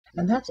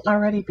and that's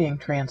already being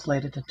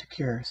translated into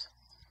cures.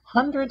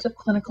 Hundreds of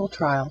clinical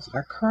trials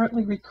are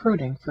currently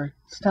recruiting for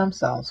stem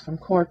cells from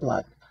cord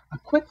blood. A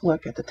quick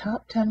look at the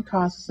top 10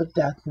 causes of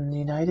death in the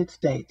United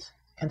States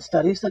and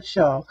studies that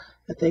show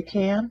that they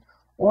can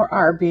or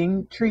are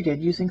being treated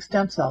using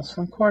stem cells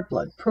from cord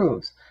blood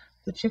proves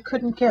that you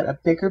couldn't get a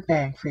bigger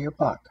bang for your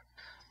buck.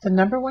 The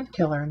 #1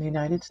 killer in the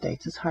United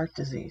States is heart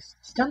disease.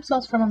 Stem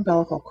cells from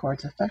umbilical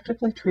cords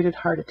effectively treated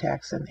heart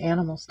attacks in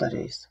animal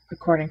studies,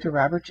 according to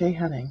Robert J.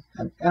 Henning,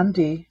 an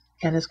MD,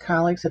 and his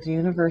colleagues at the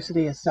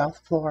University of South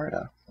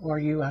Florida, or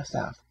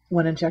USF.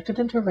 When injected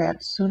into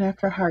rats soon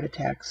after a heart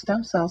attack,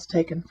 stem cells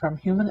taken from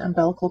human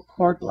umbilical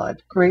cord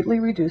blood greatly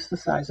reduced the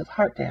size of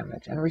heart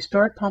damage and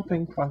restored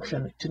pumping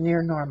function to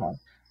near normal.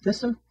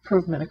 This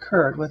improvement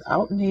occurred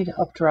without need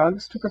of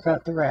drugs to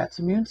prevent the rat's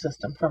immune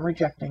system from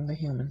rejecting the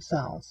human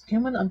cells.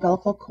 Human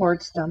umbilical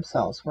cord stem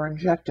cells were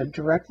injected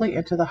directly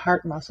into the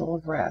heart muscle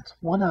of rats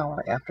 1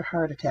 hour after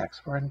heart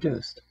attacks were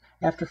induced.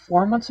 After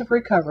 4 months of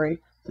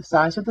recovery, the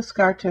size of the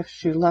scar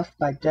tissue left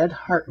by dead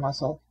heart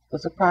muscle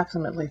was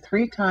approximately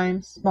 3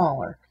 times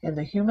smaller in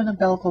the human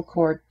umbilical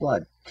cord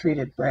blood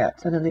treated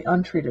rats than in the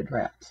untreated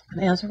rats.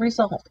 And as a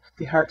result,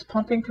 the heart's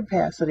pumping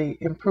capacity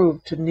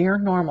improved to near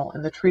normal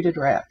in the treated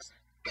rats.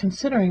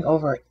 Considering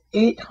over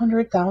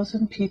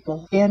 800,000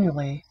 people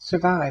annually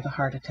survive a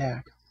heart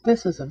attack,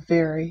 this is a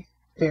very,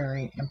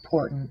 very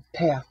important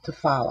path to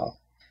follow.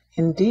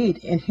 Indeed,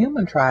 in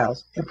human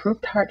trials,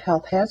 improved heart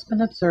health has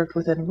been observed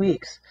within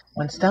weeks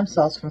when stem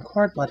cells from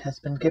cord blood has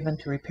been given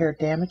to repair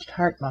damaged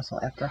heart muscle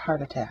after a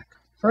heart attack.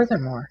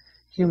 Furthermore,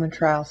 human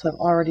trials have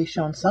already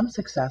shown some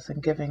success in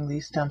giving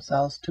these stem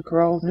cells to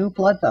grow new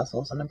blood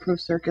vessels and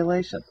improve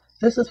circulation.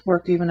 This has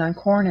worked even on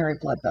coronary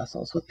blood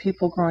vessels, with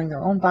people growing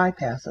their own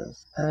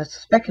bypasses, and it's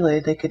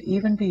speculated they could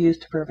even be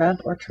used to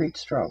prevent or treat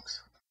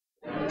strokes.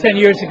 10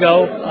 years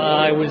ago,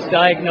 I was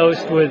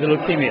diagnosed with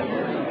leukemia.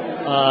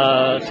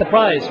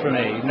 Surprise for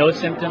me. No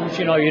symptoms,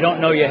 you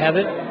don't know you have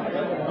it.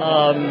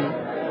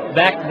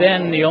 Back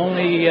then, the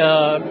only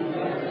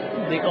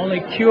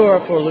cure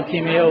for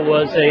leukemia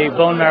was a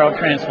bone marrow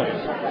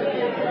transplant.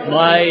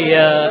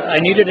 I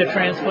needed a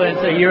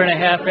transplant a year and a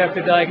half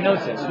after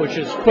diagnosis, which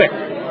is quick.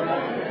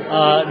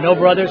 No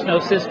brothers, no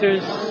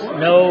sisters,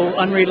 no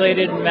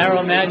unrelated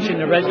marrow match in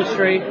the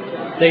registry.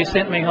 They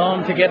sent me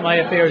home to get my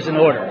affairs in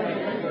order.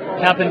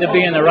 Happened to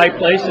be in the right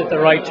place at the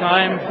right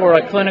time for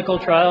a clinical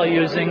trial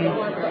using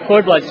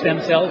cord blood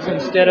stem cells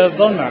instead of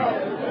bone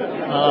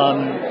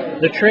marrow.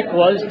 The trick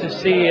was to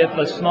see if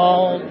a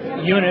small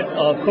unit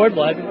of cord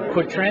blood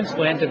could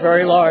transplant a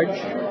very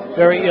large,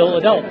 very ill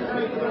adult.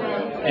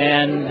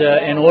 And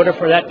in order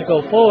for that to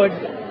go forward,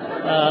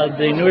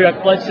 the New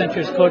York Blood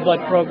Center's cord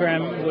blood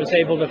program was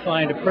able to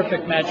find a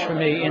perfect match for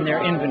me in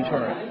their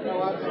inventory.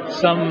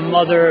 Some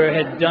mother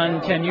had done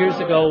 10 years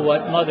ago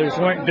what mothers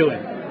weren't doing,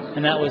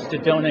 and that was to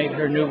donate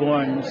her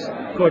newborn's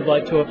cord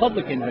blood to a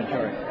public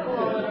inventory.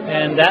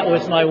 And that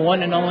was my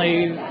one and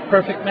only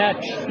perfect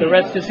match. The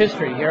rest is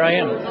history. Here I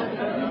am.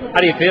 How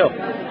do you feel?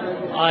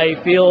 I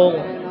feel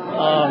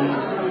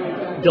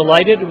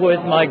delighted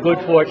with my good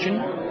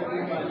fortune.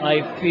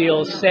 I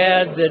feel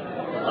sad that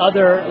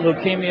other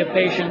leukemia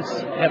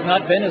patients have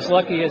not been as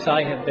lucky as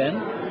I have been.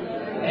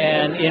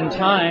 And in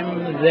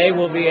time, they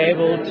will be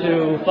able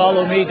to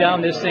follow me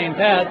down this same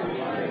path,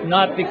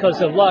 not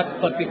because of luck,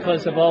 but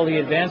because of all the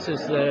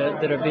advances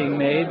that are being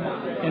made,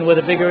 and with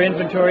a bigger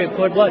inventory of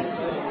cord blood.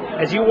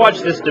 As you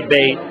watch this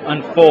debate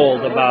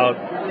unfold about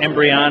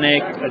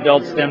embryonic,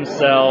 adult stem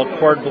cell,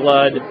 cord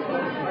blood,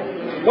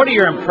 what are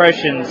your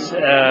impressions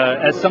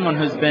as someone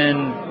who's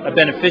been a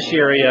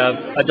beneficiary of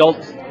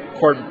adult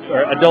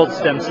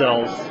stem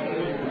cells?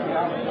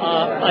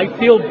 I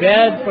feel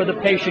bad for the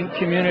patient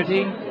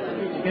community.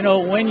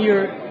 When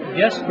you're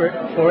desperate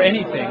for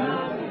anything,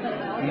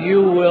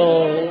 you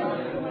will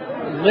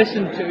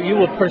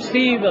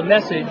perceive a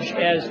message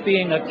as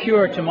being a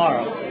cure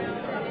tomorrow.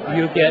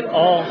 You get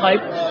all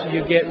hyped,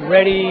 you get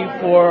ready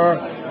for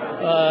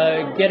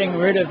getting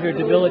rid of your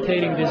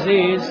debilitating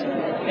disease,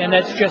 and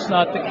that's just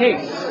not the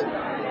case.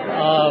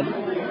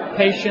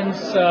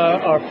 Patients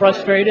are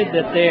frustrated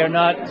that they are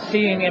not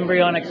seeing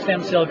embryonic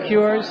stem cell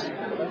cures,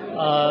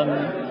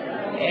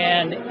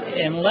 and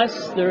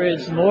unless there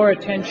is more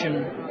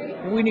attention,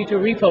 we need to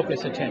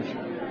refocus attention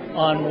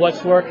on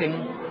what's working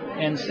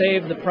and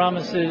save the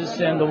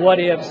promises and the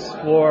what-ifs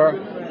for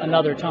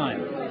another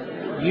time.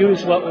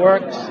 Use what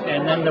works,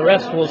 and then the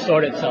rest will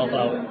sort itself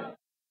out.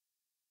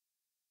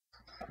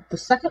 The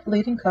second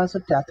leading cause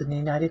of death in the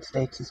United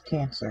States is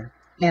cancer,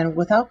 and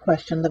without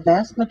question, the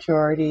vast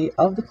majority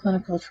of the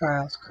clinical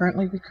trials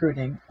currently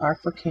recruiting are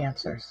for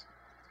cancers.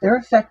 Their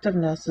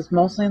effectiveness is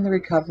mostly in the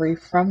recovery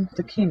from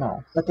the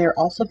chemo, but they are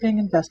also being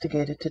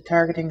investigated to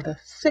targeting the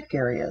sick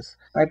areas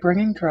by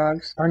bringing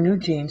drugs or new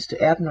genes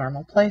to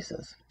abnormal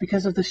places.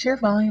 Because of the sheer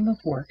volume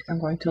of work, I'm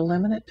going to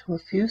limit it to a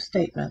few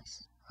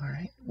statements. All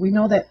right. We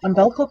know that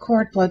umbilical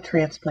cord blood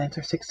transplants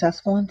are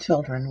successful in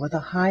children with a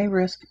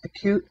high-risk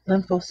acute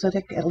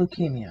lymphocytic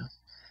leukemia,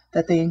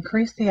 that they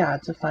increase the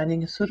odds of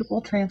finding a suitable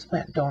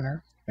transplant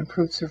donor,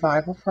 improved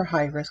survival for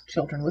high-risk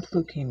children with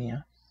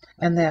leukemia,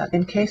 and that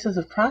in cases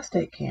of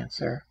prostate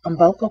cancer,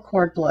 umbilical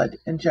cord blood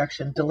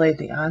injection delayed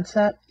the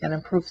onset and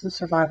improves the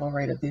survival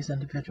rate of these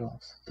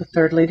individuals. The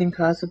third leading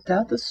cause of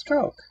death is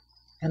stroke,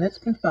 and it's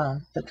been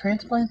found that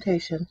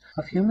transplantation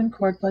of human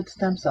cord blood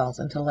stem cells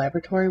into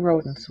laboratory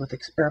rodents with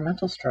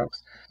experimental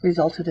strokes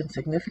resulted in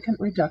significant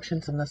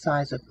reductions in the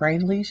size of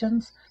brain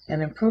lesions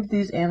and improved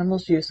these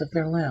animals' use of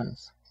their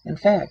limbs. In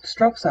fact,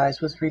 stroke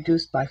size was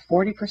reduced by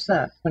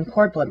 40% when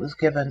cord blood was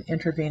given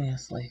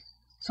intravenously.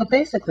 So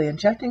basically,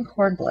 injecting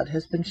cord blood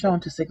has been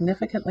shown to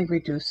significantly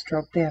reduce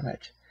stroke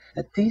damage,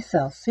 that these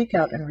cells seek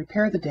out and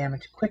repair the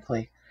damage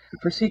quickly, a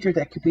procedure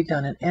that could be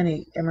done in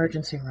any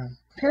emergency room.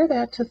 Compare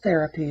that to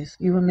therapies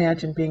you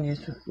imagine being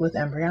used with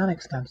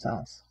embryonic stem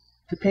cells.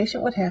 The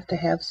patient would have to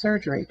have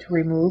surgery to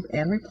remove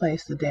and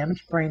replace the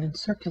damaged brain and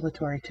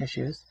circulatory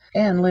tissues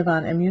and live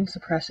on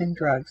immune-suppressing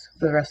drugs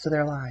for the rest of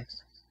their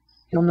lives.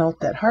 You'll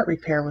note that heart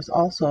repair was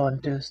also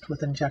induced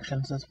with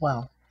injections as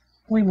well.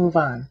 We move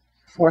on.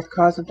 Fourth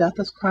cause of death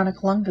is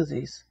chronic lung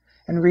disease,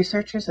 and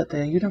researchers at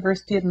the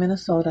University of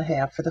Minnesota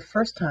have, for the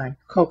first time,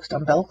 coaxed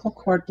umbilical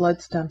cord blood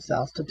stem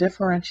cells to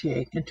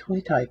differentiate into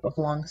a type of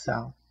lung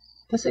cell.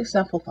 This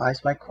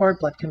exemplifies why cord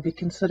blood can be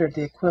considered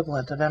the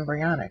equivalent of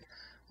embryonic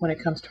when it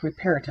comes to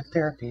reparative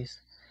therapies.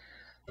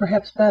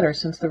 Perhaps better,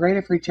 since the rate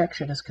of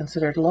rejection is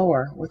considered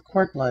lower with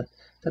cord blood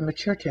than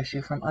mature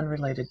tissue from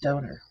unrelated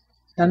donor.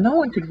 Now, no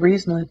one could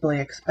reasonably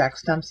expect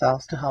stem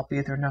cells to help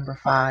either number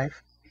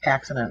 5,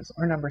 accidents,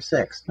 or number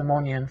 6,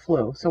 pneumonia and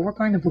flu, so we're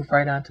going to move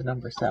right on to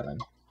number 7,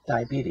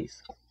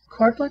 diabetes.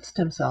 Cord blood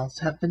stem cells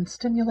have been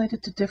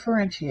stimulated to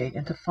differentiate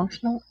into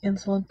functional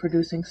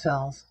insulin-producing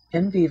cells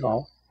in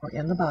vivo, or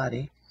in the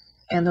body,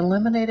 and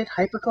eliminated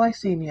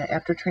hyperglycemia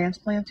after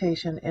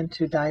transplantation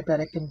into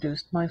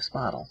diabetic-induced mouse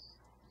model.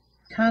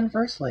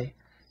 Conversely,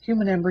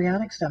 human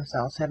embryonic stem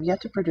cells have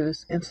yet to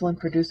produce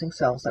insulin-producing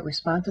cells that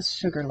respond to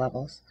sugar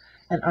levels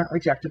and aren't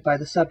rejected by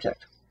the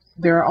subject.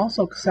 There are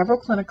also several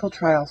clinical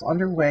trials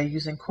underway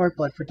using cord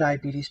blood for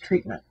diabetes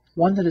treatment.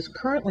 One that is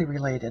currently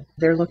related,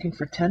 they're looking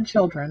for 10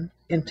 children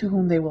into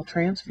whom they will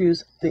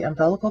transfuse the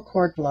umbilical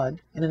cord blood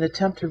in an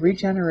attempt to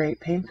regenerate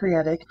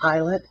pancreatic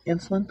islet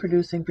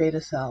insulin-producing beta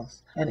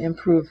cells and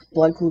improve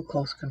blood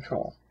glucose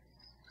control.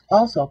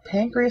 Also,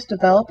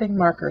 pancreas-developing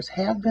markers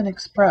have been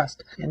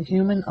expressed in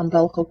human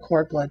umbilical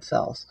cord blood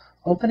cells,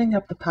 opening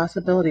up the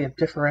possibility of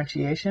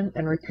differentiation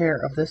and repair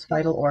of this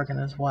vital organ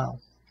as well.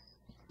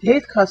 The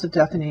 8th cause of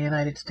death in the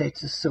United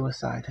States is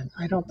suicide, and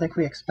I don't think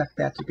we expect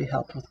that to be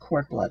helped with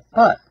cord blood.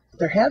 But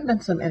there have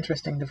been some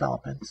interesting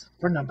developments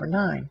for number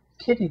 9,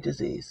 kidney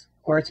disease,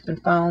 where it's been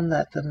found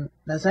that the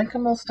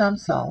mesenchymal stem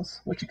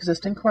cells, which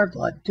exist in cord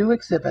blood, do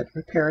exhibit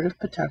reparative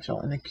potential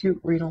in acute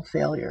renal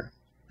failure.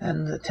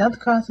 And the 10th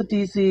cause of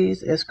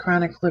disease is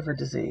chronic liver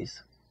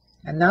disease.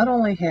 And not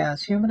only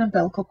has human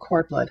umbilical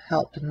cord blood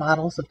helped in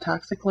models of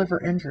toxic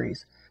liver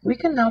injuries, we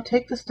can now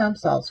take the stem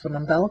cells from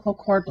umbilical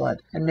cord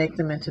blood and make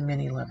them into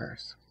mini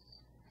livers.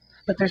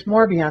 But there's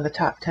more beyond the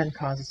top 10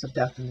 causes of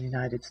death in the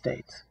United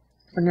States.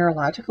 For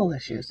neurological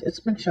issues, it's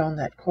been shown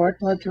that cord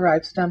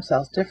blood-derived stem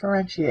cells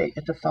differentiate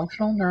into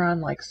functional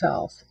neuron-like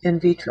cells in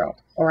vitro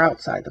or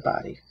outside the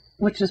body,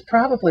 which is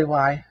probably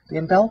why the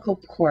umbilical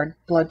cord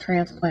blood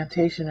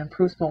transplantation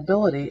improves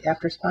mobility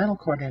after spinal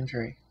cord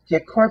injury.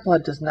 Yet cord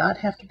blood does not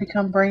have to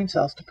become brain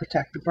cells to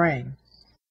protect the brain.